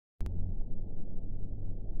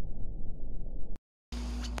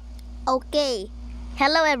Okay,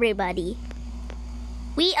 hello everybody.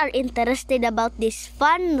 We are interested about this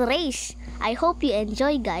fun race. I hope you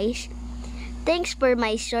enjoy, guys. Thanks for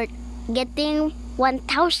my short getting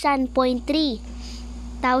 1,000.3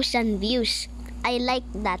 thousand views. I like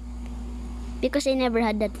that because I never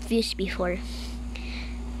had that views before.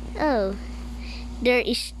 Oh,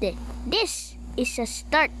 this is a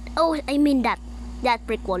start. Oh, I mean that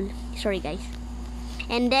brick wall. Sorry, guys.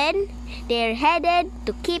 And then they're headed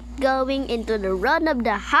to keep going into the run of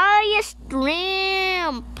the highest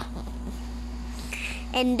ramp.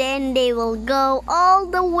 And then they will go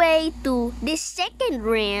all the way to the second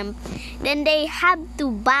ramp. Then they have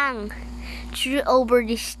to bang through over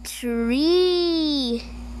this tree.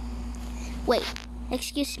 Wait,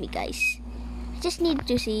 excuse me, guys. I just need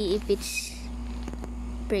to see if it's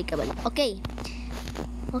breakable. Okay.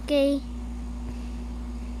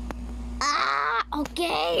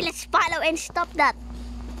 Okay, let's follow and stop that.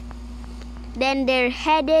 Then they're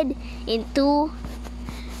headed into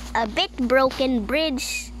a bit broken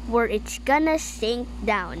bridge where it's gonna sink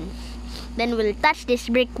down. Then we'll touch this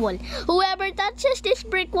brick wall. Whoever touches this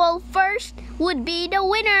brick wall first would be the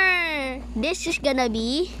winner. This is gonna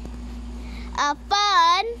be a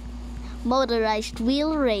fun motorized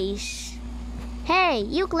wheel race. Hey,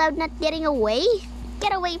 you Cloud, not getting away?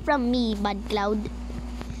 Get away from me, bad Cloud.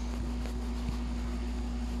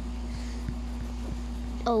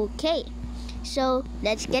 Okay, so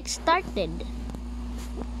let's get started.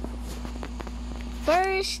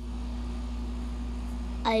 First,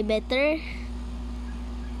 why'd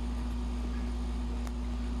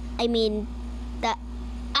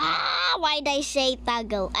I say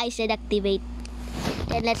toggle? I said activate.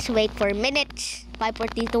 Then let's wait for minutes. 5, 4,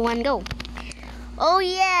 3, 2, 1, go. Oh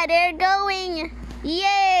yeah, they're going.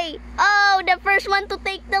 Yay! Oh, the first one to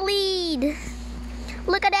take the lead.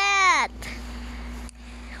 Look at that.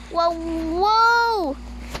 Whoa!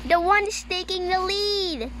 The one is taking the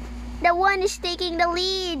lead.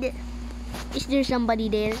 Is there somebody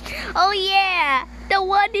there? Oh yeah! The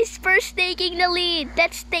one is first taking the lead.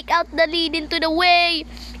 Let's take out the lead into the way.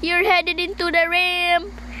 You're headed into the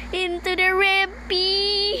ramp.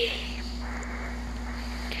 Rampy.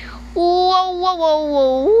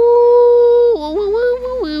 Whoa.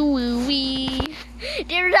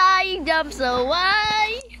 The high jump so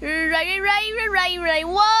high. Right.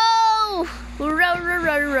 Whoa!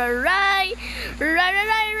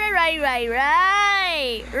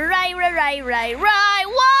 Right.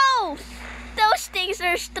 Whoa! Those things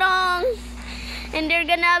are strong. And they're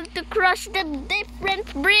gonna have to cross the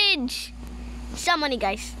different bridge. So many,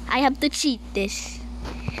 guys. I have to cheat this.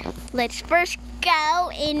 Let's first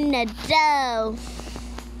go in the dough.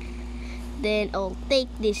 Then I'll take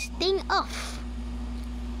this thing off.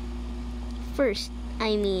 First,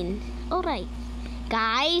 alright,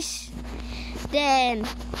 guys. Then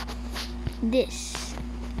this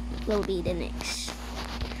will be the next.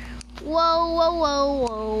 Whoa.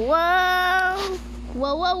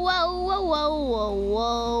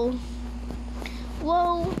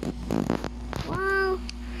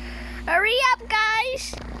 Hurry up,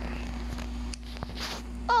 guys.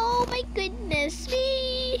 Oh my goodness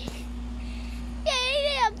me. Yay,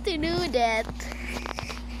 they have to do that.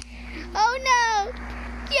 Oh no!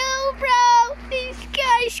 Yo, bro! These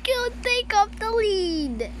guys can't take up the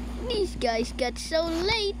lead. These guys got so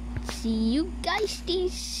late. See you guys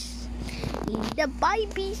in the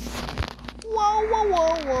babies. Whoa!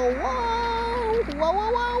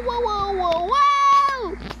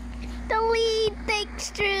 The lead takes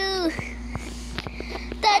through.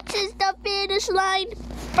 Touches the finish line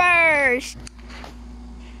first.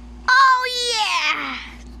 Oh yeah!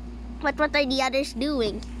 What are the others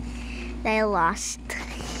doing? They lost.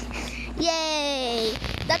 Yay!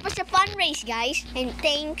 That was a fun race, guys. And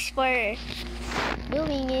thanks for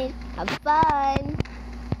doing it. Have fun.